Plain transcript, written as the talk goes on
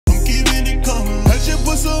keeping it coming. I should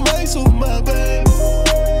put some ice on my back.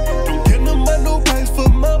 Don't get no price for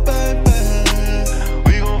my back.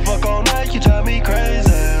 We gon' fuck all night, you drive me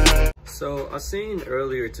crazy. So I seen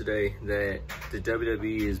earlier today that the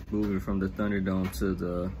WWE is moving from the Thunderdome to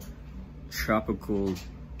the tropical,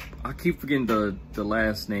 I keep forgetting the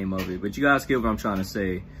last name of it, but you guys get what I'm trying to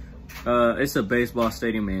say. It's a baseball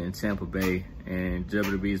stadium in Tampa Bay, and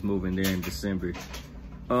WWE is moving there in December.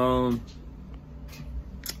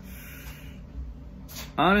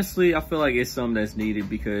 Honestly, I feel like it's something that's needed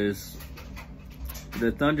because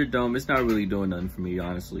the Thunderdome, it's not really doing nothing for me,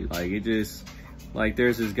 honestly. Like, it just, like,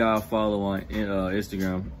 there's this guy I follow on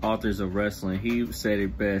Instagram, Authors of Wrestling. He said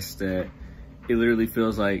it best that it literally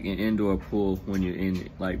feels like an indoor pool when you're in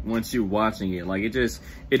it. Like, once you're watching it, like,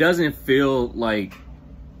 it doesn't feel like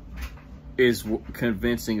it's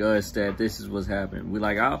convincing us that this is what's happening.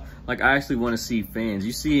 I actually want to see fans.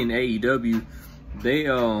 You see in AEW,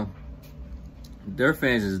 their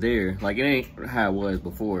fans is there. Like, it ain't how it was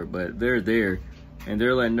before, but they're there and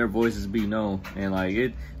they're letting their voices be known. And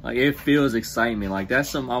it feels excitement. Like, that's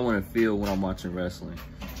something I want to feel when I'm watching wrestling.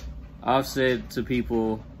 I've said to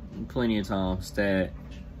people plenty of times that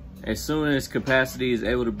as soon as capacity is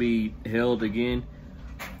able to be held again,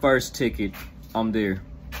 first ticket, I'm there.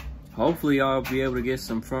 Hopefully I'll be able to get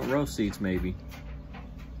some front row seats, maybe.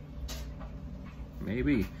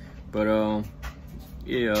 But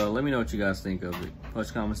yeah, let me know what you guys think of it.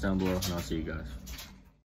 Post comments down below and I'll see you guys.